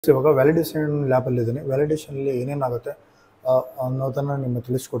ಇವಾಗ ವ್ಯಾಲಿಡೇಷನ್ ಲ್ಯಾಬಲ್ಲಿ ಇದ್ದೀನಿ. ವ್ಯಾಲಿಡೇಷನಲ್ಲಿ ಏನೇನಾಗುತ್ತೆ ಅನ್ನೋದನ್ನು ನಿಮಗೆ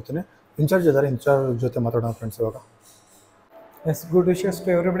ತಿಳಿಸ್ಕೊಡ್ತೀನಿ. ಇನ್ಚಾರ್ಜ್ ಇದ್ದಾರೆ, ಇನ್ಚಾರ್ಜ್ ಜೊತೆ ಮಾತಾಡೋಣ ಫ್ರೆಂಡ್ಸ್ ಇವಾಗ. Yes, good wishes to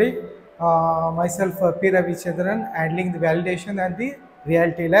everybody. Myself P. Ravichandran, handling the validation and the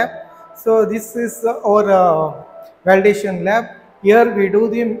reality lab. So this is our validation lab. Here we do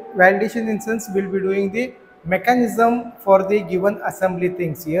the validation, in sense we'll be doing the mechanism for the given assembly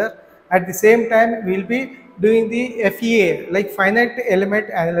things here. At the same time we'll be doing the FEA, like finite element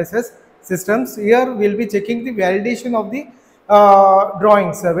analysis systems. Here we'll be checking the validation of the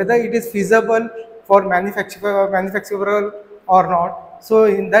drawings, whether it is feasible for manufacturable or not. So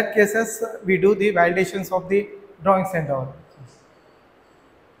in that cases we do the validations of the drawings and all.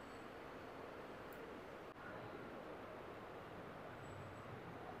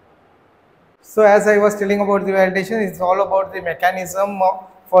 So as I was telling about the validation, it's all about the mechanism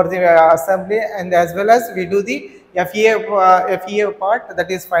for the assembly, and as well as we do the FEA part, that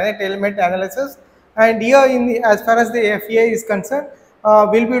is finite element analysis. And here in the, as far as the FEA is concerned,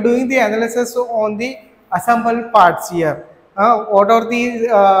 we'll be doing the analysis on the assembled parts here. What are the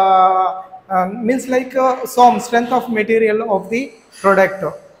means like some strength of material of the product.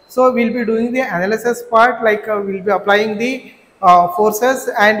 So we'll be doing the analysis part, like we'll be applying the forces,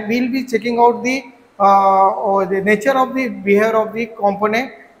 and we'll be checking out the nature of the behavior of the component,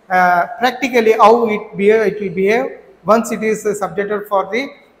 practically how it will behave once it is subjected for the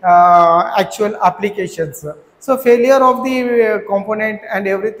actual applications. So failure of the component and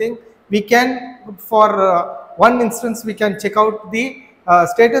everything, we can for one instance we can check out the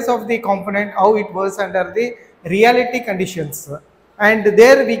status of the component, how it was under the reality conditions, and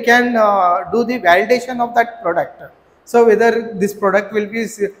there we can do the validation of that product. So whether this product will be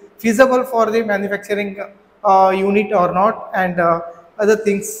feasible for the manufacturing unit or not, and other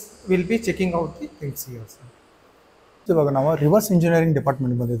things will be checking out the things here. ಇವಾಗ ನಾವು reverse engineering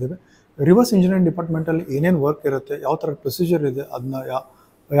department ಬಂದಿದ್ದೇವೆ. Reverse engineering ಡಿಪಾರ್ಟ್ಮೆಂಟಲ್ಲಿ ಏನೇನು work ಇರುತ್ತೆ, ಯಾವ ಥರ procedure ಇದೆ, ಅದನ್ನ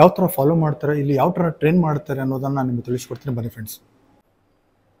ಯಾವ ಥರ ಫಾಲೋ ಮಾಡ್ತಾರೆ, ಇಲ್ಲಿ ಯಾವ ಥರ ಟ್ರೈನ್ ಮಾಡ್ತಾರೆ ಅನ್ನೋದನ್ನು ನಾನು ನಿಮಗೆ ತಿಳಿಸ್ಕೊಡ್ತೀನಿ. ಬನ್ನಿ ಫ್ರೆಂಡ್ಸ್.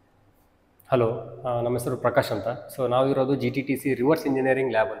 ಹಲೋ, ನಮ್ಮ ಹೆಸರು ಪ್ರಕಾಶ್ ಅಂತ. ಸೊ ನಾವಿರೋದು GTTC ರಿವರ್ಸ್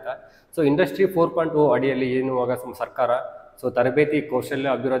ಇಂಜಿನಿಯರಿಂಗ್ ಲ್ಯಾಬ್ ಅಂತ. ಸೊ ಇಂಡಸ್ಟ್ರಿ 4.0 ಅಡಿಯಲ್ಲಿ ಏನು ಇವಾಗ ಸರ್ಕಾರ ತರಬೇತಿ ಕೌಶಲ್ಯ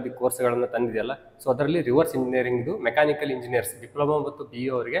ಅಭಿವೃದ್ಧಿ ಕೋರ್ಸ್ಗಳನ್ನು ತಂದಿದೆಯಲ್ಲ, ಸೊ ಅದರಲ್ಲಿ ರಿವರ್ಸ್ ಇಂಜಿನಿಯರಿಂಗ್ದು ಮೆಕ್ಯಾನಿಕಲ್ ಇಂಜಿನಿಯರ್ಸ್ ಡಿಪ್ಲೊಮಾ ಮತ್ತು BE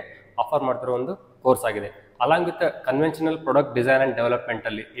ಅವರಿಗೆ ಆಫರ್ ಮಾಡ್ತಿರೋ ಒಂದು ಕೋರ್ಸ್ ಆಗಿದೆ. Along with conventional product design and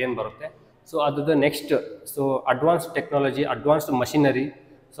ಡೆವಲಪ್ಮೆಂಟಲ್ಲಿ ಏನು ಬರುತ್ತೆ, ಸೊ ಅದು next so advanced technology, advanced machinery,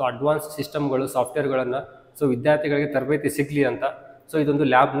 so advanced ಸಿಸ್ಟಮ್ಗಳು, ಸಾಫ್ಟ್ವೇರ್ಗಳನ್ನು ಸೊ ವಿದ್ಯಾರ್ಥಿಗಳಿಗೆ ತರಬೇತಿ ಸಿಗಲಿ ಅಂತ ಸೊ ಇದೊಂದು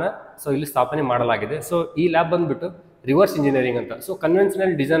ಲ್ಯಾಬ್ನ ಸೊ ಇಲ್ಲಿ ಸ್ಥಾಪನೆ ಮಾಡಲಾಗಿದೆ. ಸೊ ಈ ಲ್ಯಾಬ್ ಬಂದುಬಿಟ್ಟು ರಿವರ್ಸ್ ಇಂಜಿನಿಯರಿಂಗ್ ಅಂತ. ಸೊ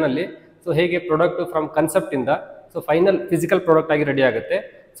ಕನ್ವೆನ್ಷನಲ್ ಡಿಸೈನಲ್ಲಿ ಸೊ ಹೇಗೆ product from ಕನ್ಸೆಪ್ಟಿಂದ so final physical product ಆಗಿ ರೆಡಿ ಆಗುತ್ತೆ,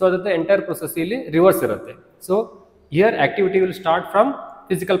 ಸೊ ಅದಂತ ಎಂಟೈರ್ ಪ್ರೊಸೆಸ್ ಇಲ್ಲಿ ರಿವರ್ಸ್ ಇರುತ್ತೆ. So here activity will start from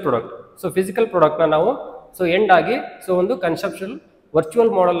physical product. So physical ಪ್ರಾಡಕ್ಟ್ನ ನಾವು ಸೊ ಎಂಡ್ ಆಗಿ ಸೊ ಒಂದು ಕನ್ಸೆಪ್ಷನ್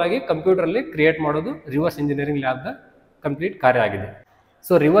ವರ್ಚುವಲ್ ಮಾಡೆಲ್ ಆಗಿ ಕಂಪ್ಯೂಟರಲ್ಲಿ ಕ್ರಿಯೇಟ್ ಮಾಡೋದು ರಿವರ್ಸ್ ಇಂಜಿನಿಯರಿಂಗ್ ಲ್ಯಾಬ್ದ ಕಂಪ್ಲೀಟ್ ಕಾರ್ಯ ಆಗಿದೆ.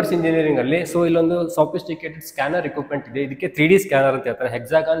 ಸೊ ರಿವರ್ಸ್ ಇಂಜಿನಿಯರಿಂಗಲ್ಲಿ ಸೊ ಇಲ್ಲೊಂದು ಸಾಫಿಸ್ಟಿಕೇಟೆಡ್ ಸ್ಕ್ಯಾನರ್ ಇಕ್ವಿಪ್ಮೆಂಟ್ ಇದೆ. ಇದಕ್ಕೆ 3D ಸ್ಕ್ಯಾನರ್ ಅಂತ ಹೇಳ್ತಾರೆ,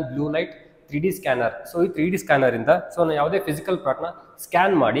 hexagon blue light 3D scanner. So ಈ 3D ಸ್ಕ್ಯಾನರಿಂದ ಸೊ ನಾವು ಯಾವುದೇ ಫಿಸಿಕಲ್ ಪ್ರಾಡಕ್ಟ್ನ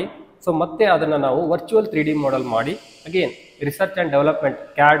ಸ್ಕ್ಯಾನ್ ಮಾಡಿ ಸೊ ಮತ್ತೆ ಅದನ್ನು ನಾವು ವರ್ಚುವಲ್ 3D ಮಾಡೆಲ್ ಮಾಡಿ again research and development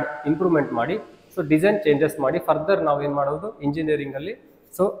CAD improvement ಮಾಡಿ ಸೊ ಡಿಸೈನ್ ಚೇಂಜಸ್ ಮಾಡಿ ಫರ್ದರ್ ನಾವು ಏನು ಮಾಡೋದು ಇಂಜಿನಿಯರಿಂಗಲ್ಲಿ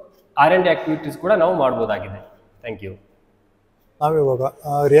ಸೊ R&D ಆಕ್ಟಿವಿಟೀಸ್ ಕೂಡ ನಾವು ಮಾಡ್ಬೋದಾಗಿದೆ. Thank you. ನಾವಿವಾಗ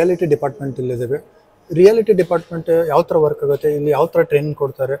ರಿಯಾಲಿಟಿ ಡಿಪಾರ್ಟ್ಮೆಂಟಲ್ಲಿದ್ದೇವೆ. ರಿಯಾಲಿಟಿ ಡಿಪಾರ್ಟ್ಮೆಂಟ್ ಯಾವ ಥರ ವರ್ಕ್ ಆಗುತ್ತೆ, ಇಲ್ಲಿ ಯಾವ ಥರ ಟ್ರೈನಿಂಗ್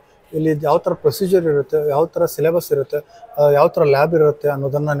ಕೊಡ್ತಾರೆ, ಇಲ್ಲಿ ಯಾವ ಥರ ಪ್ರೊಸೀಜರ್ ಇರುತ್ತೆ, ಯಾವ ಥರ ಸಿಲೆಬಸ್ ಇರುತ್ತೆ, ಯಾವ ಥರ ಲ್ಯಾಬ್ ಇರುತ್ತೆ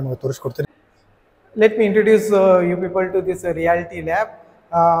ಅನ್ನೋದನ್ನು ನಿಮಗೆ ತೋರಿಸ್ಕೊಡ್ತೀನಿ. Let me introduce you people to this reality lab.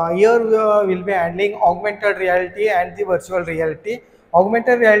 Here we'll be handling augmented reality and the virtual reality.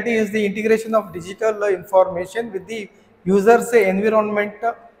 Augmented reality is the integration of digital information with the user's environment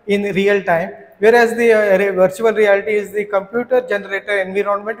in real time, whereas the virtual reality is the computer generated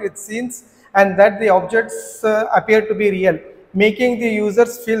environment with scenes, and that the objects appear to be real, making the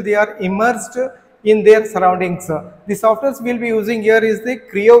users feel they are immersed in their surroundings. The softwares we'll be using here is the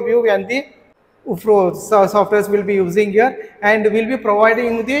Creo View and the UFRO softwares will be using here, and we'll be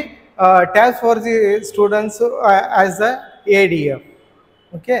providing the tabs for the students as a aid here.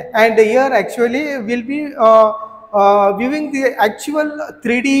 Okay, and here actually we'll be viewing the actual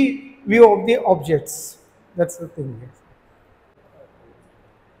 3D view of the objects. That's the thing here.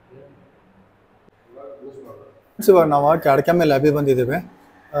 ಇವಾಗ ನಾವು ಕ್ಯಾಡ್ಕ್ಯಾಮ್ ಲ್ಯಾಬಿಗೆ ಬಂದಿದ್ದೇವೆ.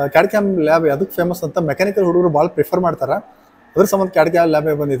 ಕ್ಯಾಡ್ಕ್ಯಾಮ್ lab ಅದಕ್ಕೆ famous ಅಂತ mechanical ಹುಡುಗರು ಭಾಳ prefer ಮಾಡ್ತಾರೆ. ಅದ್ರ ಸಂಬಂಧ ಕ್ಯಾಡ್ಕ್ಯಾಮ್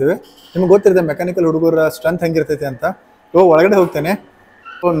ಲ್ಯಾಬಿಗೆ ಬಂದಿದ್ದೇವೆ. ನಿಮ್ಗೆ ಗೊತ್ತಿರುತ್ತೆ ಮೆಕ್ಯಾನಿಕಲ್ ಹುಡುಗರ ಸ್ಟ್ರೆಂತ್ ಹೆಂಗಿರ್ತೈತಿ ಅಂತ. ಇವಾಗ ಒಳಗಡೆ ಹೋಗ್ತೇನೆ.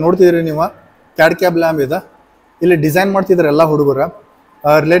 ನೋಡ್ತಿದ್ದೀರಿ ನೀವು ಕ್ಯಾಡ್ಕ್ಯಾಮ್ ಲ್ಯಾಬ್ ಇದೆ. ಇಲ್ಲಿ ಡಿಸೈನ್ ಮಾಡ್ತಿದ್ದಾರೆ ಎಲ್ಲ ಹುಡುಗರು,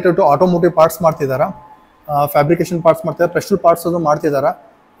 ರಿಲೇಟೆಡ್ ಟು ಆಟೋಮೋಟಿವ್ ಪಾರ್ಟ್ಸ್ ಮಾಡ್ತಿದ್ದಾರೆ, ಫ್ಯಾಬ್ರಿಕೇಶನ್ ಪಾರ್ಟ್ಸ್ ಮಾಡ್ತಿದ್ದಾರೆ, ಪ್ರೆಸ್ಟಲ್ ಪಾರ್ಟ್ಸ್ ಅದು ಮಾಡ್ತಿದ್ದಾರೆ,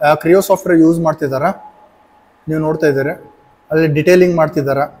 ಕ್ರಿಯೋ ಸಾಫ್ಟ್ವೇರ್ ಯೂಸ್ ಮಾಡ್ತಿದ್ದಾರೆ. ನೀವು ನೋಡ್ತಾ ಇದ್ದೀರಿ ಅಲ್ಲಿ ಡಿಟೇಲಿಂಗ್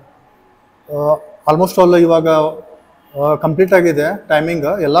ಮಾಡ್ತಿದ್ದಾರೆ. ಆಲ್ಮೋಸ್ಟ್ ಆಲ್ ಇವಾಗ ಕಂಪ್ಲೀಟ್ ಆಗಿದೆ ಟೈಮಿಂಗ್,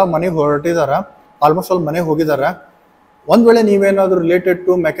 ಎಲ್ಲ ಮನೆಗೆ ಹೊರಟಿದ್ದಾರೆ, ಆಲ್ಮೋಸ್ಟ್ ಆಲ್ ಮನೆಗೆ ಹೋಗಿದ್ದಾರೆ. ಒಂದು ವೇಳೆ ನೀವೇನಾದರೂ related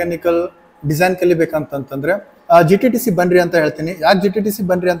to mechanical design ಕಲಿಬೇಕಂತಂದ್ರೆ GTTC ಬನ್ರಿ ಅಂತ ಹೇಳ್ತೀನಿ. ಯಾಕೆ GTTC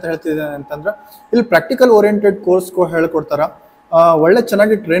ಬನ್ರಿ ಅಂತ ಹೇಳ್ತಿದ್ದೀನಿ ಅಂತಂದ್ರೆ ಇಲ್ಲಿ ಪ್ರಾಕ್ಟಿಕಲ್ ಓರಿಯೆಂಟೆಡ್ ಕೋರ್ಸ್ ಹೇಳ್ಕೊಡ್ತಾರೆ, ಒಳ್ಳೆ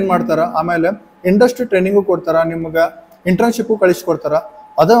ಚೆನ್ನಾಗಿ ಟ್ರೈನ್ ಮಾಡ್ತಾರೆ, ಆಮೇಲೆ ಇಂಡಸ್ಟ್ರಿ ಟ್ರೈನಿಂಗು ಕೊಡ್ತಾರೆ, ನಿಮ್ಗೆ ಇಂಟರ್ನ್ಶಿಪ್ಪು ಕಳಿಸ್ಕೊಡ್ತಾರೆ.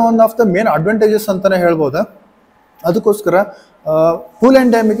 ಅದು one of the main advantages ಅಂತಲೇ ಹೇಳ್ಬೋದು. ಅದಕ್ಕೋಸ್ಕರ tool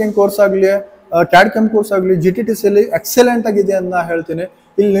and dye making course ಆಗಲಿ, ಕ್ಯಾಡ್ ಕ್ಯಾಮ್ ಕೋರ್ಸ್ ಆಗಲಿ GTTCಯಲ್ಲಿ ಎಕ್ಸಲೆಂಟ್ ಆಗಿದೆ ಅಂತ ಹೇಳ್ತೀನಿ.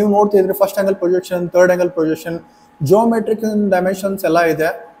 ಇಲ್ಲಿ ನೀವು ನೋಡ್ತಿದ್ರಿ first angle projection, third angle projection, geometric dimensions ಎಲ್ಲ ಇದೆ.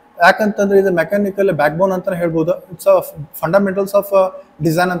 ಯಾಕಂತಂದ್ರೆ ಇದು ಮೆಕ್ಯಾನಿಕಲ್ ಬ್ಯಾಕ್ ಬೋನ್ ಅಂತಲೇ ಹೇಳ್ಬೋದು. It's a fundamentals of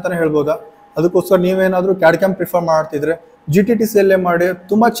design ಅಂತಲೇ ಹೇಳ್ಬೋದು. ಅದಕ್ಕೋಸ್ಕರ ನೀವೇನಾದರೂ ಕ್ಯಾಡ್ ಕ್ಯಾಮ್ ಪ್ರಿಫರ್ ಮಾಡ್ತಿದ್ರೆ GTTCಯಲ್ಲೇ ಮಾಡಿ,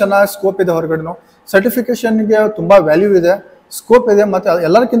 ತುಂಬ ಚೆನ್ನಾಗಿ ಸ್ಕೋಪ್ ಇದೆ. ಹೊರಗಡೆನೂ ಸರ್ಟಿಫಿಕೇಷನ್ಗೆ ತುಂಬ ವ್ಯಾಲ್ಯೂ ಇದೆ, ಸ್ಕೋಪ್ ಇದೆ, ಮತ್ತು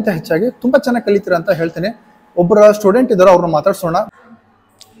ಎಲ್ಲರಿಗಿಂತ ಹೆಚ್ಚಾಗಿ ತುಂಬ ಚೆನ್ನಾಗಿ ಕಲಿತೀರ ಅಂತ ಹೇಳ್ತೀನಿ. ಒಬ್ಬರ ಸ್ಟೂಡೆಂಟ್ ಇದ್ದಾರೆ, ಅವ್ರನ್ನ ಮಾತಾಡ್ಸೋಣ.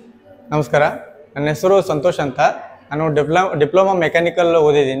 ನಮಸ್ಕಾರ, ನನ್ನ ಹೆಸರು ಸಂತೋಷ್ ಅಂತ. ನಾನು ಡಿಪ್ಲೊಮಾ ಮೆಕ್ಯಾನಿಕಲ್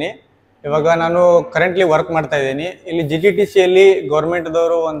ಓದಿದ್ದೀನಿ. ಇವಾಗ ನಾನು ಕರೆಂಟ್ಲಿ ವರ್ಕ್ ಮಾಡ್ತಾ ಇದ್ದೀನಿ. ಇಲ್ಲಿ GTTCಯಲ್ಲಿ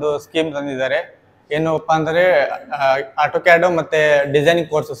ಗೌರ್ಮೆಂಟ್ದವರು ಒಂದು ಸ್ಕೀಮ್ ತಂದಿದ್ದಾರೆ. ಏನಪ್ಪ ಅಂದರೆ ಆಟೋಕ್ಯಾಡು ಮತ್ತು ಡಿಸೈನಿಂಗ್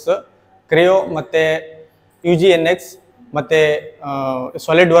ಕೋರ್ಸಸ್, ಕ್ರಿಯೋ ಮತ್ತು UGNX ಮತ್ತು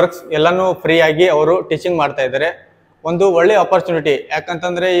ಸಾಲಿಡ್ ವರ್ಕ್ಸ್ ಎಲ್ಲನೂ ಫ್ರೀಯಾಗಿ ಅವರು ಟೀಚಿಂಗ್ ಮಾಡ್ತಾ ಇದ್ದಾರೆ. ಒಂದು ಒಳ್ಳೆ ಆಪರ್ಚುನಿಟಿ.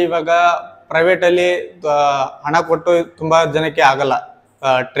 ಯಾಕಂತಂದರೆ ಇವಾಗ ಪ್ರೈವೇಟಲ್ಲಿ ಹಣ ಕೊಟ್ಟು ತುಂಬ ಜನಕ್ಕೆ ಆಗಲ್ಲ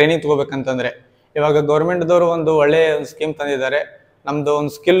ಟ್ರೈನಿಂಗ್ ತೊಗೋಬೇಕಂತಂದರೆ. ಇವಾಗ ಗೌರ್ಮೆಂಟ್ದವರು ಒಂದು ಒಳ್ಳೆಯ ಸ್ಕೀಮ್ ತಂದಿದ್ದಾರೆ. ನಮ್ಮದು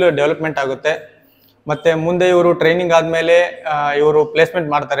ಒಂದು ಸ್ಕಿಲ್ ಡೆವಲಪ್ಮೆಂಟ್ ಆಗುತ್ತೆ, ಮತ್ತು ಮುಂದೆ ಇವರು ಟ್ರೈನಿಂಗ್ ಆದಮೇಲೆ ಇವರು ಪ್ಲೇಸ್ಮೆಂಟ್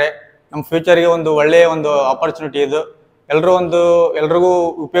ಮಾಡ್ತಾರೆ. ನಮ್ಮ ಫ್ಯೂಚರ್ಗೆ ಒಂದು ಒಳ್ಳೆಯ ಒಂದು ಆಪರ್ಚುನಿಟಿ ಇದು. ಎಲ್ರಿಗೂ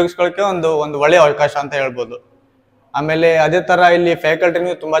ಉಪಯೋಗಿಸ್ಕೊಳ್ಳೋಕ್ಕೆ ಒಂದು ಒಳ್ಳೆಯ ಅವಕಾಶ ಅಂತ ಹೇಳ್ಬೋದು. ಆಮೇಲೆ ಅದೇ ಥರ ಇಲ್ಲಿ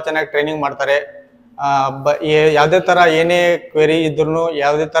ಫ್ಯಾಕಲ್ಟಿನೂ ತುಂಬ ಚೆನ್ನಾಗಿ ಟ್ರೈನಿಂಗ್ ಮಾಡ್ತಾರೆ. ಯಾವುದೇ ಥರ ಏನೇ ಕ್ವೆರಿ ಇದ್ರೂ,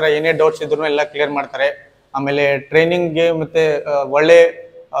 ಯಾವುದೇ ಥರ ಏನೇ ಡೌಟ್ಸ್ ಇದ್ರೂ ಎಲ್ಲ ಕ್ಲಿಯರ್ ಮಾಡ್ತಾರೆ. ಆಮೇಲೆ ಟ್ರೈನಿಂಗ್ಗೆ ಮತ್ತು ಒಳ್ಳೆ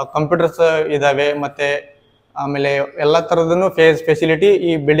ಕಂಪ್ಯೂಟರ್ಸ್ ಇದ್ದಾವೆ, ಮತ್ತು ಆಮೇಲೆ ಎಲ್ಲ ಥರದೂ ಫೆಸಿಲಿಟಿ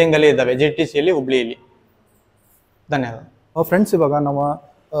ಈ ಬಿಲ್ಡಿಂಗಲ್ಲಿ ಇದ್ದಾವೆ GTTCಯಲ್ಲಿ, ಹುಬ್ಳಿಯಲ್ಲಿ. ಧನ್ಯವಾದ. ಫ್ರೆಂಡ್ಸ್, ಇವಾಗ ನಾವು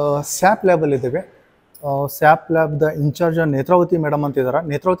ಸ್ಯಾಪ್ ಲ್ಯಾಬಲ್ಲಿ ಇದ್ದೇವೆ. ಸ್ಯಾಪ್ ಲ್ಯಾಬ್ದ ಇನ್ಚಾರ್ಜ್ ನೇತ್ರಾವತಿ ಮೇಡಮ್ ಅಂತಿದ್ದಾರೆ.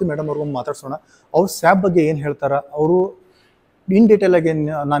 ನೇತ್ರಾವತಿ ಮೇಡಮ್ ಅವ್ರಿಗೂ ಮಾತಾಡ್ಸೋಣ. ಅವ್ರು ಸ್ಯಾಪ್ ಬಗ್ಗೆ ಏನು ಹೇಳ್ತಾರೆ, ಅವರು ಇನ್ ಡೀಟೇಲ್ ಆಗಿ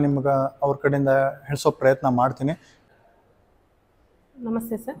ನಾನು ನಿಮ್ಗೆ ಅವ್ರ ಕಡೆಯಿಂದ ಹೇಳಿಸೋ ಪ್ರಯತ್ನ ಮಾಡ್ತೀನಿ.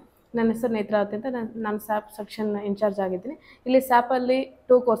 ನಮಸ್ತೆ ಸರ್, ನನ್ನ ಹೆಸರು ನೇತ್ರಾವತಿ ಅಂತ. ನಾನು ಸ್ಯಾಪ್ ಸೆಕ್ಷನ್ ಇನ್ಚಾರ್ಜ್ ಆಗಿದ್ದೀನಿ. ಇಲ್ಲಿ ಸ್ಯಾಪಲ್ಲಿ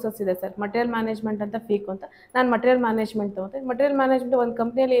 2 ಕೋರ್ಸಸ್ ಇದೆ ಸರ್, ಮಟೀರಿಯಲ್ ಮ್ಯಾನೇಜ್ಮೆಂಟ್ ಅಂತ, ಫೀಕ್ ಅಂತ. ನಾನು ಮಟೀರಿಯಲ್ ಮ್ಯಾನೇಜ್ಮೆಂಟ್ ತೊಗೊತೀನಿ. ಮಟೀರಿಯಲ್ ಮ್ಯಾನೇಜ್ಮೆಂಟ್ ಒಂದು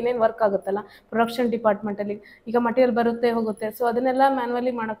ಕಂಪ್ನಿಯಲ್ಲಿ ಏನೇನು ವರ್ಕ್ ಆಗುತ್ತಲ್ಲ, ಪ್ರೊಡಕ್ಷನ್ ಡಿಪಾರ್ಟ್ಮೆಂಟಲ್ಲಿ ಈಗ ಮಟೀರಿಯಲ್ ಬರುತ್ತೆ ಹೋಗುತ್ತೆ, ಸೊ ಅದನ್ನೆಲ್ಲ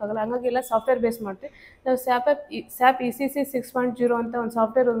ಮ್ಯಾನ್ಯಲಿ ಮಾಡೋಕ್ಕಾಗಲ್ಲ. ಹಂಗಾಗಿ ಎಲ್ಲ ಸಾಫ್ಟ್ವೇರ್ ಬೇಸ್ ಮಾಡ್ತೀವಿ ನಾವು. ಸ್ಯಾಪ್ ECC 6.0 ಅಂತ ಒಂದು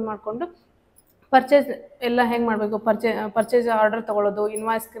ಸಾಫ್ಟ್ವೇರ್ ಯೂಸ್ ಮಾಡಿಕೊಂಡು ಪರ್ಚೇಸ್ ಎಲ್ಲ ಹೆಂಗೆ ಮಾಡಬೇಕು, ಪರ್ಚೇಸ್ ಆರ್ಡರ್ ತೊಗೊಳ್ಳೋದು,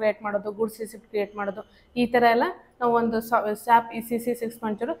 ಇನ್ವಾಯ್ಸ್ ಕ್ರಿಯೇಟ್ ಮಾಡೋದು, ಗುಡ್ಸ್ ರಿಸಿಪ್ಟ್ ಕ್ರಿಯೇಟ್ ಮಾಡೋದು, ಈ ಥರ ಎಲ್ಲ ನಾವು ಒಂದು sap ECC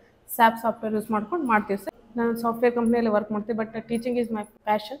 6.0 sap software use ಮಾಡ್ಕೊಂಡು ಮಾಡ್ತೀವಿ ಸರ್. ನಾನು ಸಾಫ್ಟ್ವೇರ್ ಕಂಪ್ನಿಯಲ್ಲಿ ವರ್ಕ್ ಮಾಡ್ತೀವಿ, but teaching is my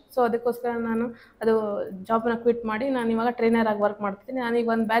passion. So ಅದಕ್ಕೋಸ್ಕರ ನಾನು ಅದು ಜಾಬನ್ನ ಕ್ವಿಟ್ ಮಾಡಿ ನಾನು ಇವಾಗ ಟ್ರೈನರ್ ಆಗಿ ವರ್ಕ್ ಮಾಡ್ತೀನಿ. ನಾನೀಗ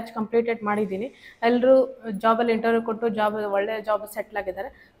ಒಂದು ಬ್ಯಾಚ್ ಕಂಪ್ಲೀಟೆಡ್ ಮಾಡಿದ್ದೀನಿ. ಎಲ್ಲರೂ ಜಾಬಲ್ಲಿ ಇಂಟರ್ವ್ಯೂ ಕೊಟ್ಟು ಒಳ್ಳೆಯ ಜಾಬ್ ಸೆಟ್ಲ್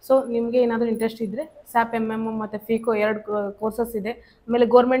ಆಗಿದ್ದಾರೆ. ಸೊ ನಿಮಗೆ ಏನಾದರೂ ಇಂಟ್ರೆಸ್ಟ್ ಇದ್ದರೆ ಸ್ಯಾಪ್ MM ಮತ್ತು ಫೀಕೋ 2 ಕೋರ್ಸಸ್ ಇದೆ. ಆಮೇಲೆ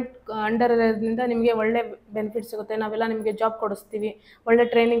ಗೋರ್ಮೆಂಟ್ ಅಂಡರ್ ಇರೋದ್ರಿಂದ ನಿಮಗೆ ಒಳ್ಳೆ ಬೆನಿಫಿಟ್ ಸಿಗುತ್ತೆ. ನಾವೆಲ್ಲ ನಿಮಗೆ ಜಾಬ್ ಕೊಡಿಸ್ತೀವಿ, ಒಳ್ಳೆ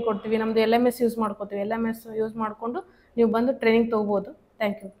ಟ್ರೈನಿಂಗ್ ಕೊಡ್ತೀವಿ. ನಮ್ಮದು LMS ಯೂಸ್ ಮಾಡ್ಕೋತೀವಿ. LMS ಯೂಸ್ ಮಾಡಿಕೊಂಡು ನೀವು ಬಂದು ಟ್ರೈನಿಂಗ್ ತೊಗೋಬೋದು.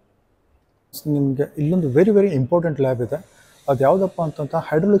 Thank you. ನಿಮಗೆ ಇಲ್ಲೊಂದು ವೆರಿ ಇಂಪಾರ್ಟೆಂಟ್ ಲ್ಯಾಬ್ ಇದೆ. ಅದು ಯಾವುದಪ್ಪ ಅಂತಂತ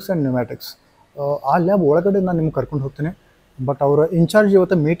ಹೈಡ್ರೋಲಿಕ್ಸ್ ಆ್ಯಂಡ್ ನ್ಯೂಮ್ಯಾಟಿಕ್ಸ್. ಆ ಲ್ಯಾಬ್ ಒಳಗಡೆ ನಾನು ನಿಮ್ಗೆ ಕರ್ಕೊಂಡು ಹೋಗ್ತೀನಿ. ಬಟ್ ಅವರ ಇನ್ಚಾರ್ಜ್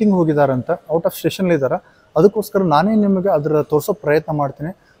ಇವತ್ತು ಮೀಟಿಂಗ್ ಹೋಗಿದ್ದಾರಂತ, ಔಟ್ ಆಫ್ ಸ್ಟೇಷನ್ಲಿದ್ದಾರೆ. ಅದಕ್ಕೋಸ್ಕರ ನಾನೇ ನಿಮಗೆ ಅದರ ತೋರಿಸೋ ಪ್ರಯತ್ನ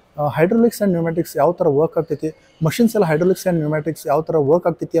ಮಾಡ್ತೀನಿ. ಹೈಡ್ರೋಲಿಕ್ಸ್ ಆ್ಯಂಡ್ ನ್ಯೂಮ್ಯಾಟಿಕ್ಸ್ ಯಾವ ಥರ ವರ್ಕ್ ಆಗ್ತೈತಿ, ಮಷಿನ್ಸ್ ಎಲ್ಲ ಹೈಡ್ರೋಲಿಕ್ಸ್ ಆ್ಯಂಡ್ ನ್ಯೂಮ್ಯಾಟಿಕ್ಸ್ ಯಾವ ಥರ ವರ್ಕ್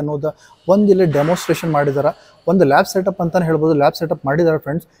ಆಗ್ತೈತಿ ಅನ್ನೋದು ಒಂದು ಇಲ್ಲಿ ಡೆಮೋನ್ಸ್ಟ್ರೇಷನ್ ಮಾಡಿದ್ದಾರೆ. ಒಂದು ಲ್ಯಾಬ್ ಸೆಟಪ್ ಅಂತಲೇ ಹೇಳ್ಬೋದು. ಲ್ಯಾಬ್ ಸೆಟಪ್ ಮಾಡಿದ್ದಾರೆ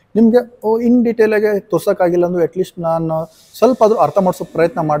ಫ್ರೆಂಡ್ಸ್. ನಿಮಗೆ ಇನ್ ಡೀಟೇಲಾಗಿ ತೋರ್ಸೋಕ್ಕಾಗಿಲ್ಲ ಅಂದರೂ ಅಟ್ಲೀಸ್ಟ್ ನಾನು ಸ್ವಲ್ಪ ಅದು ಅರ್ಥ ಮಾಡಿಸೋ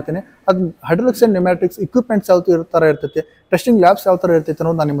ಪ್ರಯತ್ನ ಮಾಡ್ತೀನಿ. ಅದು ಹೈಡ್ರೋಲಿಕ್ಸ್ ಆ್ಯಂಡ್ ನ್ಯೂಮ್ಯಾಟಿಕ್ಸ್ ಇಕ್ವಿಪ್ಮೆಂಟ್ಸ್ ಯಾವ ಥರ ಇರ್ತೈತಿ, ಟೆಸ್ಟಿಂಗ್ ಲ್ಯಾಬ್ಸ್ ಯಾವ ಥರ ಇರ್ತೈತಿ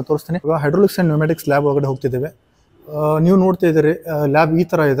ಅನ್ನೋದು ನಾನು ನಿಮಗೆ ತೋರಿಸ್ತೀನಿ. ಇವಾಗ ಹೈಡ್ರೋಲಿಕ್ಸ್ ಆ್ಯಂಡ್ ನ್ಯೂಮ್ಯಾಟಿಕ್ಸ್ ಲ್ಯಾಬ್ ಒಳಗಡೆ ಹೋಗ್ತಿದ್ದೇವೆ. ನೀವು ನೋಡ್ತಾ ಇದ್ದೀರಿ ಲ್ಯಾಬ್ ಈ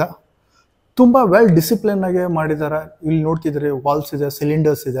ಥರ ಇದೆ. ತುಂಬ ವೆಲ್ ಡಿಸಿಪ್ಲಿನ್ ಆಗಿ ಮಾಡಿದ್ದಾರೆ. ಇಲ್ಲಿ ನೋಡ್ತಿದ್ದೀರಿ ವಾಲ್ಸ್ ಇದೆ,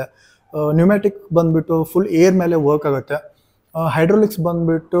 ಸಿಲಿಂಡರ್ಸ್ ಇದೆ. ನ್ಯೂಮ್ಯಾಟಿಕ್ ಬಂದುಬಿಟ್ಟು ಫುಲ್ ಏರ್ ಮೇಲೆ ವರ್ಕ್ ಆಗುತ್ತೆ. ಹೈಡ್ರೋಲಿಕ್ಸ್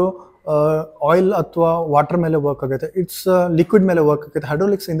ಬಂದುಬಿಟ್ಟು ಆಯಿಲ್ ಅಥವಾ ವಾಟರ್ ಮೇಲೆ ವರ್ಕ್ ಆಗುತ್ತೆ. ಇಟ್ಸ್ ಲಿಕ್ವಿಡ್ ಮೇಲೆ ವರ್ಕ್ ಆಗುತ್ತೆ.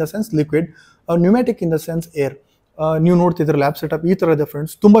 ಹೈಡ್ರೋಲಿಕ್ಸ್ in the sense liquid, pneumatic in the sense air. ನೀವು ನೋಡ್ತಿದ್ದೀರಿ ಲ್ಯಾಬ್ ಸೆಟಪ್ ಈ ಥರ ಇದೆ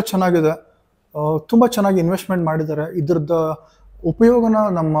ಫ್ರೆಂಡ್ಸ್. ತುಂಬ ಚೆನ್ನಾಗಿದೆ, ತುಂಬ ಚೆನ್ನಾಗಿ ಇನ್ವೆಸ್ಟ್ಮೆಂಟ್ ಮಾಡಿದ್ದಾರೆ. ಇದ್ರದ್ದು ಉಪಯೋಗನ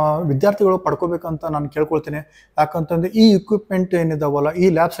ನಮ್ಮ ವಿದ್ಯಾರ್ಥಿಗಳು ಪಡ್ಕೋಬೇಕಂತ ನಾನು ಕೇಳ್ಕೊಳ್ತೀನಿ. ಯಾಕಂತಂದರೆ ಈ ಇಕ್ವಿಪ್ಮೆಂಟ್ ಏನಿದಾವಲ್ಲ, ಈ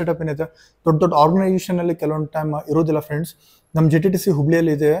ಲ್ಯಾಬ್ ಸೆಟಪ್ ಏನಿದೆ, ದೊಡ್ಡ ಆರ್ಗನೈಸೇಷನಲ್ಲಿ ಕೆಲವೊಂದು ಟೈಮ್ ಇರೋದಿಲ್ಲ ಫ್ರೆಂಡ್ಸ್. ನಮ್ಮ GTTC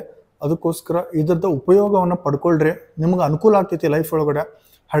ಹುಬ್ಳಿಯಲ್ಲಿ ಇದೆ. ಅದಕ್ಕೋಸ್ಕರ ಇದ್ರದ್ದು ಉಪಯೋಗವನ್ನು ಪಡ್ಕೊಳ್ರಿ, ನಿಮ್ಗೆ ಅನುಕೂಲ ಆಗ್ತೈತಿ ಲೈಫ್ ಒಳಗಡೆ.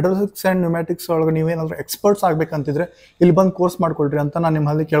 ಹೈಡ್ರೋಲಿಕ್ಸ್ ಆ್ಯಂಡ್ ನ್ಯೂಮ್ಯಾಟಿಕ್ಸ್ ಒಳಗೆ ನೀವೇನಾದರೂ ಎಕ್ಸ್ಪರ್ಟ್ಸ್ ಆಗಬೇಕಂತಿದ್ರೆ ಇಲ್ಲಿ ಬಂದು ಕೋರ್ಸ್ ಮಾಡ್ಕೊಳ್ರಿ ಅಂತ ನಾನು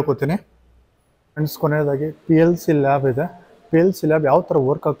ನಿಮ್ಮಲ್ಲಿ ಕೇಳ್ಕೊತೀನಿ ಫ್ರೆಂಡ್ಸ್. ಕೊನೆಯದಾಗಿ PLC ಲ್ಯಾಬ್ ಇದೆ. PLC ಲ್ಯಾಬ್ ಯಾವ ಥರ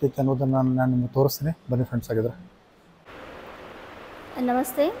ವರ್ಕ್ ಆಗ್ತೈತೆ ಅನ್ನೋದನ್ನು ನಾನು ನಿಮಗೆ ತೋರಿಸ್ತೀನಿ. ಬನ್ನಿ ಫ್ರೆಂಡ್ಸ್ ಆಗಿದ್ರೆ.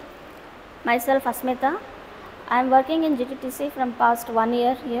 Namaste. Myself Asmita. I am working in GTTC from past 1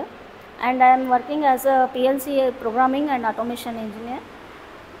 year here, and I am working as a PLC programming and automation engineer.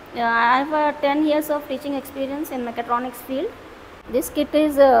 I have 10 years of teaching experience in mechatronics field. This kit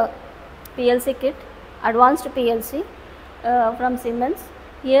is a PLC kit, advanced PLC from Siemens.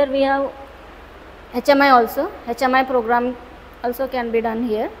 Here we have HMI also, HMI program also can be done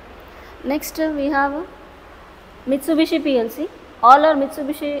here. Next we have Mitsubishi PLC. All are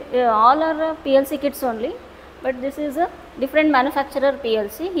Mitsubishi, all are PLC kits only, but this is a different manufacturer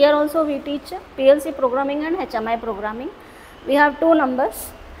PLC. Here also we teach PLC programming and HMI programming. We have 2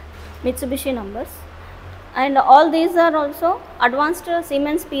 numbers, Mitsubishi numbers, and all these are also advanced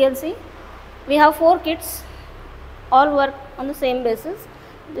Siemens PLC. We have 4 kits, all work on the same basis.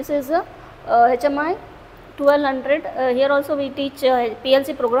 This is a HMI 1200. Here also we teach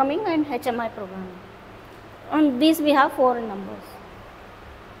PLC programming and HMI programming. On these we have 4 numbers.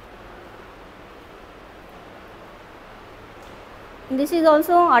 This is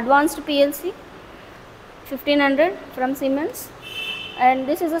also advanced PLC 1500 from Siemens, and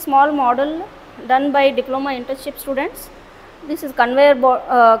this is a small model done by diploma internship students. This is conveyor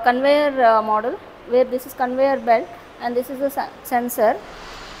model, where this is conveyor belt and this is a sensor.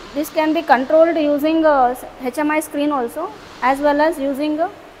 This can be controlled using HMI screen also, as well as using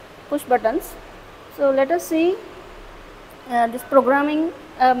push buttons. So let us see this programming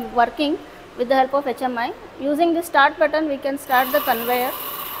working with the help of HMI. Using the start button we can start the conveyor.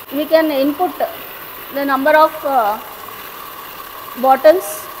 We can input the number of bottles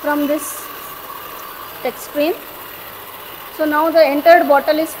from this text screen. So now the entered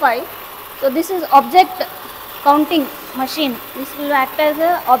bottle is 5. So this is object counting machine. This will act as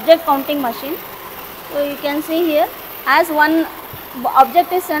a object counting machine. So you can see here, as one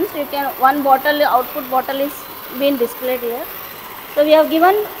object is sensed, you can one bottle, output bottle is being displayed here. So we have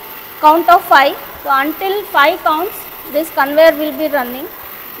given count of 5. So until 5 counts, this conveyor will be running.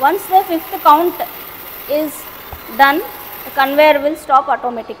 Once the 5th count is done, the conveyor will stop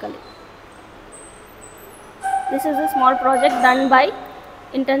automatically. This is a small project done by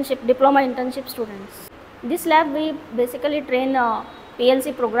diploma internship students. This lab we basically train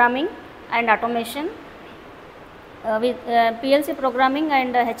PLC programming and automation. With PLC programming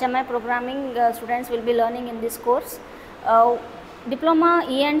and HMI programming, students will be learning in this course. Diploma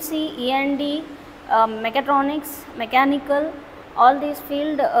E&C, E&D, mechatronics, mechanical, all these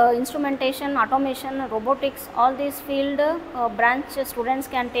field, instrumentation, automation, robotics, all these field branch students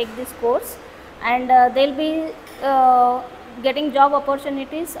can take this course, and they will be getting job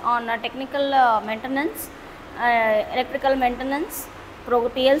opportunities on technical maintenance, electrical maintenance,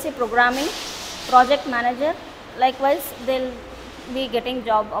 PLC programming, project manager. Likewise, they will be getting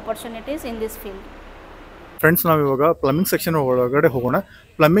job opportunities in this field. Friends, ನಾವಿವಾಗ plumbing section ಒಳಗಡೆ ಹೋಗೋಣ.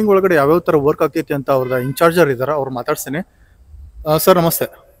 Plumbing ಒಳಗಡೆ ಯಾವ್ಯಾವ ಥರ work ಆಗ್ತೈತಿ ಅಂತ ಅವ್ರದ್ದು ಇನ್ಚಾರ್ಜರ್ ಇದ್ದಾರೆ, ಅವ್ರು ಮಾತಾಡ್ತೀನಿ. ಸರ್ ನಮಸ್ತೆ.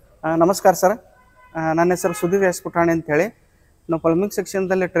 ನಮಸ್ಕಾರ ಸರ್, ನನ್ನ ಹೆಸರು ಸುಧೀರ್ ಎಸ್ ಪುಟಾಣಿ ಅಂತೇಳಿ. ನಾವು ಪ್ಲಂಬಿಂಗ್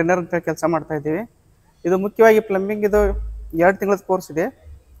ಸೆಕ್ಷನ್ದಲ್ಲಿ ಟ್ರೈನರ್ ಅಂತ ಕೆಲಸ ಮಾಡ್ತಾ ಇದ್ದೀವಿ. ಇದು ಮುಖ್ಯವಾಗಿ ಪ್ಲಂಬಿಂಗ್ ಇದು 2 ತಿಂಗಳ ಕೋರ್ಸ್ ಇದೆ.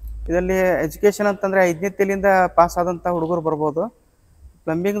 ಇದರಲ್ಲಿ ಎಜುಕೇಷನ್ ಅಂತಂದರೆ 5ನೇ ತಿಂಗಳಿಂದ ಪಾಸ್ ಆದಂಥ ಹುಡುಗರು ಬರ್ಬೋದು.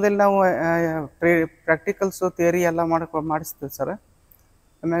 ಪ್ಲಂಬಿಂಗ್ದಲ್ಲಿ ನಾವು ಪ್ರಾಕ್ಟಿಕಲ್ಸು ಥಿಯರಿ ಎಲ್ಲ ಮಾಡಿಸ್ತೀವಿ ಸರ್.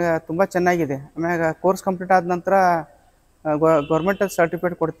 ಆಮ್ಯಾಗ ತುಂಬ ಚೆನ್ನಾಗಿದೆ. ಆಮ್ಯಾಗ ಕೋರ್ಸ್ ಕಂಪ್ಲೀಟ್ ಆದ ನಂತರ ಗೌರ್ಮೆಂಟಲ್ಲಿ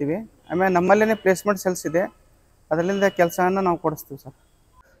ಸರ್ಟಿಫಿಕೇಟ್ ಕೊಡ್ತೀವಿ. ಆಮೇಲೆ ನಮ್ಮಲ್ಲೇ ಪ್ಲೇಸ್ಮೆಂಟ್ ಸೆಲ್ಸ್ ಇದೆ, ಅದರಿಂದ ಕೆಲಸವನ್ನು ನಾವು ಕೊಡಿಸ್ತೀವಿ ಸರ್.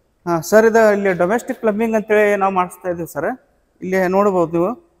 ಸರ್, ಇದು ಇಲ್ಲಿ ಡೊಮೆಸ್ಟಿಕ್ ಪ್ಲಂಬಿಂಗ್ ಅಂತೇಳಿ ನಾವು ಮಾಡಿಸ್ತಾ ಇದ್ದೀವಿ ಸರ್. ಇಲ್ಲಿ ನೋಡ್ಬೋದು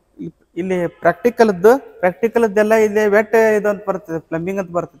ನೀವು, ಇಲ್ಲಿ ಪ್ರಾಕ್ಟಿಕಲ್ದೆಲ್ಲ ಇಲ್ಲಿ ವೆಟ್ ಇದು ಅಂತ ಬರ್ತದೆ, ಪ್ಲಂಬಿಂಗ್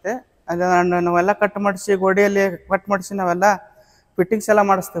ಅಂತ ಬರ್ತದೆ. ಅದನ್ನು ನಾವೆಲ್ಲ ಕಟ್ ಮಾಡಿಸಿ, ಗೋಡೆಯಲ್ಲಿ ಕಟ್ ಮಾಡಿಸಿ ನಾವೆಲ್ಲ ಫಿಟ್ಟಿಂಗ್ಸ್ ಎಲ್ಲ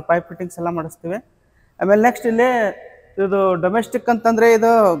ಮಾಡಿಸ್ತೀವಿ, ಪೈಪ್ ಫಿಟ್ಟಿಂಗ್ಸ್ ಎಲ್ಲ ಮಾಡಿಸ್ತೀವಿ. ಆಮೇಲೆ ನೆಕ್ಸ್ಟ್ ಇಲ್ಲಿ ಇದು ಡೊಮೆಸ್ಟಿಕ್ ಅಂತಂದರೆ ಇದು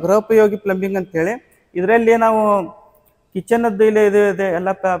ಗೃಹೋಪಯೋಗಿ ಪ್ಲಂಬಿಂಗ್ ಅಂತೇಳಿ. ಇದರಲ್ಲಿ ನಾವು ಕಿಚನದ್ದು ಇಲ್ಲಿ ಇದು ಇದೆ, ಎಲ್ಲ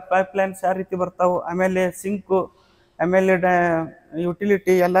ಪೈಪ್ ಲೈನ್ಸ್ ಯಾವ ರೀತಿ ಬರ್ತಾವೆ, ಆಮೇಲೆ ಸಿಂಕು, ಆಮೇಲೆ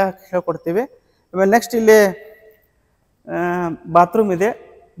ಯುಟಿಲಿಟಿ ಎಲ್ಲ ಹೇಳ್ಕೊಡ್ತೀವಿ. ಆಮೇಲೆ ನೆಕ್ಸ್ಟ್ ಇಲ್ಲಿ ಬಾತ್ರೂಮ್ ಇದೆ,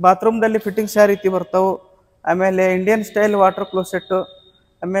 ಬಾತ್ರೂಮ್ದಲ್ಲಿ ಫಿಟ್ಟಿಂಗ್ಸ್ ಯಾವ ರೀತಿ ಬರ್ತಾವೆ, ಆಮೇಲೆ ಇಂಡಿಯನ್ ಸ್ಟೈಲ್ ವಾಟರ್ ಕ್ಲೋಸೆಟ್ಟು,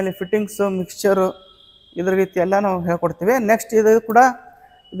 ಆಮೇಲೆ ಫಿಟ್ಟಿಂಗ್ಸು, ಮಿಕ್ಸ್ಚರು, ಇದ್ರ ರೀತಿ ಎಲ್ಲ ನಾವು ಹೇಳ್ಕೊಡ್ತೀವಿ. ನೆಕ್ಸ್ಟ್ ಇದು ಕೂಡ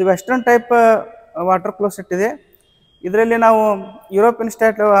ಇದು ವೆಸ್ಟರ್ನ್ ಟೈಪ್ ವಾಟರ್ ಕ್ಲೋಸೆಟ್ ಇದೆ. ಇದರಲ್ಲಿ ನಾವು ಯುರೋಪಿಯನ್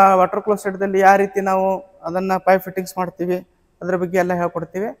ಸ್ಟೈಲ್ ವಾಟರ್ ಕ್ಲೋಸೆಟ್ದಲ್ಲಿ ಯಾವ ರೀತಿ ನಾವು ಅದನ್ನು ಪೈಪ್ ಫಿಟ್ಟಿಂಗ್ಸ್ ಮಾಡ್ತೀವಿ ಅದ್ರ ಬಗ್ಗೆ ಎಲ್ಲ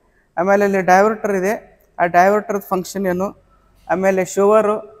ಹೇಳ್ಕೊಡ್ತೀವಿ. ಆಮೇಲೆ ಇಲ್ಲಿ ಡೈವರ್ಟರ್ ಇದೆ, ಆ ಡೈವರ್ಟರ್ದ ಫಂಕ್ಷನ್ ಏನು, ಆಮೇಲೆ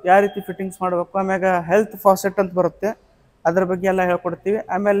ಶೋವರು ಯಾವ ರೀತಿ ಫಿಟ್ಟಿಂಗ್ಸ್ ಮಾಡಬೇಕು, ಆಮೇಲೆ ಹೆಲ್ತ್ ಫಾಸೆಟ್ ಅಂತ ಬರುತ್ತೆ, ಅದ್ರ ಬಗ್ಗೆ ಎಲ್ಲ ಹೇಳ್ಕೊಡ್ತೀವಿ.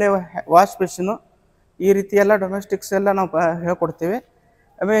 ಆಮೇಲೆ ವಾಶ್ ಬೇಸಿನು, ಈ ರೀತಿ ಎಲ್ಲ ಡೊಮೆಸ್ಟಿಕ್ಸ್ ಎಲ್ಲ ನಾವು ಹೇಳ್ಕೊಡ್ತೀವಿ.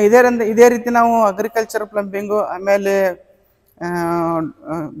 ಆಮೇಲೆ ಇದೇ ರೀತಿ ನಾವು ಅಗ್ರಿಕಲ್ಚರ್ ಪ್ಲಂಬಿಂಗು, ಆಮೇಲೆ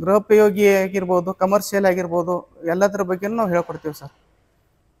ಗೃಹೋಪಯೋಗಿ ಆಗಿರ್ಬೋದು, ಕಮರ್ಷಿಯಲ್ ಆಗಿರ್ಬೋದು, ಎಲ್ಲದ್ರ ಬಗ್ಗೆ ನಾವು ಹೇಳ್ಕೊಡ್ತೀವಿ ಸರ್.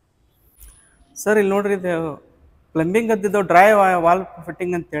 ಸರ್ ಇಲ್ಲಿ ನೋಡ್ರಿ, ಇದು ಪ್ಲಂಬಿಂಗ್ ಅದ್ದಿದ್ದು ಡ್ರೈ ವಾಲ್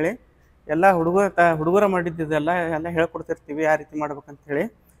ಫಿಟ್ಟಿಂಗ್ ಅಂತೇಳಿ ಎಲ್ಲ ಹುಡುಗರ ಮಾಡಿದ್ದೆಲ್ಲ ಎಲ್ಲ ಹೇಳ್ಕೊಡ್ತಿರ್ತೀವಿ ಯಾವ ರೀತಿ ಮಾಡ್ಬೇಕಂತೇಳಿ.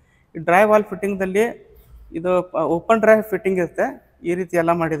 ಈ ಡ್ರೈ ವಾಲ್ ಫಿಟ್ಟಿಂಗ್ದಲ್ಲಿ ಇದು ಓಪನ್ ಡ್ರೈ ಫಿಟ್ಟಿಂಗ್ ಇರುತ್ತೆ, ಈ ರೀತಿ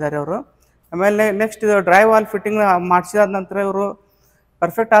ಎಲ್ಲ ಮಾಡಿದ್ದಾರೆ ಅವರು. ಆಮೇಲೆ ನೆಕ್ಸ್ಟ್ ಇದು ಡ್ರೈ ವಾಲ್ ಫಿಟ್ಟಿಂಗ್ ಮಾಡಿಸಿದ ನಂತರ ಇವರು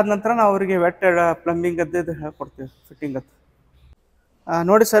ಪರ್ಫೆಕ್ಟ್ ಆದ ನಂತರ ನಾವು ಅವರಿಗೆ ವೆಟ್ ಪ್ಲಂಬಿಂಗ್ ಅದ್ದು ಹೇಳ್ಕೊಡ್ತೀವಿ ಫಿಟ್ಟಿಂಗ್ ಅದು.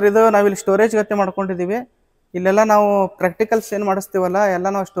 ನೋಡಿ ಸರ್, ಇದು ನಾವಿಲ್ಲಿ ಸ್ಟೋರೇಜ್ ಗತ್ತೆ ಮಾಡ್ಕೊಂಡಿದ್ದೀವಿ. ಇಲ್ಲೆಲ್ಲ ನಾವು ಪ್ರಾಕ್ಟಿಕಲ್ಸ್ ಏನು ಮಾಡಿಸ್ತೀವಲ್ಲ ಎಲ್ಲ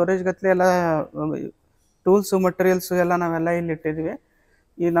ನಾವು ಸ್ಟೋರೇಜ್ ಗತ್ತಲೆ ಎಲ್ಲ ಟೂಲ್ಸು ಮಟೀರಿಯಲ್ಸು ಎಲ್ಲ ನಾವೆಲ್ಲ ಇಲ್ಲಿ ಇಟ್ಟಿದ್ದೀವಿ.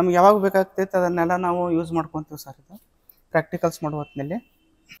 ಈ ನಮ್ಗೆ ಯಾವಾಗ ಬೇಕಾಗ್ತೈತೆ ಅದನ್ನೆಲ್ಲ ನಾವು ಯೂಸ್ ಮಾಡ್ಕೊತೀವಿ ಸರ್ ಇದು ಪ್ರಾಕ್ಟಿಕಲ್ಸ್ ಮಾಡುವ ಹೊತ್ತಿನಲ್ಲಿ.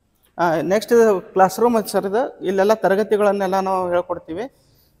 ನೆಕ್ಸ್ಟ್ ಇದು ಕ್ಲಾಸ್ ರೂಮ್ ಐತೆ ಸರ್. ಇದು ಇಲ್ಲೆಲ್ಲ ತರಗತಿಗಳನ್ನೆಲ್ಲ ನಾವು ಹೇಳ್ಕೊಡ್ತೀವಿ.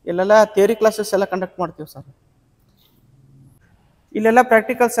 ಇಲ್ಲೆಲ್ಲ ಥಿಯರಿ ಕ್ಲಾಸಸ್ ಎಲ್ಲ ಕಂಡಕ್ಟ್ ಮಾಡ್ತೀವಿ ಸರ್. ಇಲ್ಲೆಲ್ಲ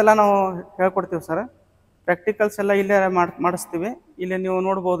ಪ್ರಾಕ್ಟಿಕಲ್ಸ್ ಎಲ್ಲ ನಾವು ಹೇಳ್ಕೊಡ್ತೀವಿ ಸರ್. ಪ್ರಾಕ್ಟಿಕಲ್ಸ್ ಎಲ್ಲ ಇಲ್ಲೇ ಮಾಡಿಸ್ತೀವಿ. ಇಲ್ಲಿ ನೀವು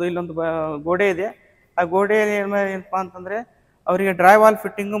ನೋಡ್ಬೋದು, ಇಲ್ಲೊಂದು ಗೋಡೆ ಇದೆ. ಆ ಗೋಡೆ ಏನಪ್ಪ ಅಂತಂದರೆ ಅವರಿಗೆ ಡ್ರೈ ವಾಲ್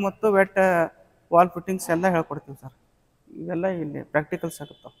ಫಿಟ್ಟಿಂಗು ಮತ್ತು ವೆಟ್ ವಾಲ್ ಫಿಟ್ಟಿಂಗ್ಸ್ ಎಲ್ಲ ಹೇಳ್ಕೊಡ್ತೀವಿ ಸರ್. ಇವೆಲ್ಲ ಇಲ್ಲಿ ಪ್ರಾಕ್ಟಿಕಲ್ಸ್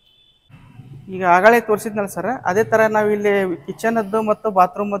ಆಗುತ್ತವೆ. ಈಗ ಆಗಳೇ ತೋರಿಸಿದ್ನಲ್ಲ ಸರ್, ಅದೇ ಥರ ನಾವು ಇಲ್ಲಿ ಕಿಚನದ್ದು ಮತ್ತು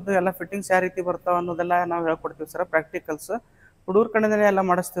ಬಾತ್ರೂಮದ್ದು ಎಲ್ಲ ಫಿಟ್ಟಿಂಗ್ಸ್ ಯಾವ ರೀತಿ ಬರ್ತಾವೆ ಅನ್ನೋದೆಲ್ಲ ನಾವು ಹೇಳ್ಕೊಡ್ತೀವಿ ಸರ್. ಪ್ರಾಕ್ಟಿಕಲ್ಸ್ ಹುಡುಗರ ಕಡೆಯಿಂದಲೇ ಎಲ್ಲ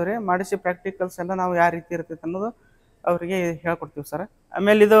ಮಾಡಿಸ್ತೀವಿ ರೀ. ಮಾಡಿಸಿ ಪ್ರಾಕ್ಟಿಕಲ್ಸ್ ಎಲ್ಲ ನಾವು ಯಾವ ರೀತಿ ಇರ್ತೈತೆ ಅನ್ನೋದು ಅವರಿಗೆ ಹೇಳ್ಕೊಡ್ತೀವಿ ಸರ್.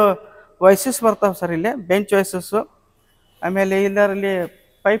 ಆಮೇಲೆ ಇದು ವಾಯ್ಸಸ್ ಬರ್ತಾವೆ ಸರ್, ಇಲ್ಲಿ ಬೆಂಚ್ ವಾಯ್ಸಸ್ಸು. ಆಮೇಲೆ ಇದರಲ್ಲಿ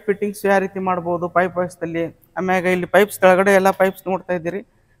ಪೈಪ್ ಫಿಟ್ಟಿಂಗ್ಸ್ ಯಾವ ರೀತಿ ಮಾಡ್ಬೋದು ಪೈಪ್ ವಾಯ್ಸ್ದಲ್ಲಿ. ಆಮ್ಯಾಗ ಇಲ್ಲಿ ಪೈಪ್ಸ್ ಕೆಳಗಡೆ ಎಲ್ಲ ಪೈಪ್ಸ್ ನೋಡ್ತಾ ಇದ್ದೀರಿ,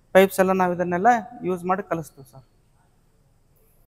 ಪೈಪ್ಸ್ ಎಲ್ಲ ನಾವು ಇದನ್ನೆಲ್ಲ ಯೂಸ್ ಮಾಡಿ ಕಲಿಸ್ತೀವಿ ಸರ್.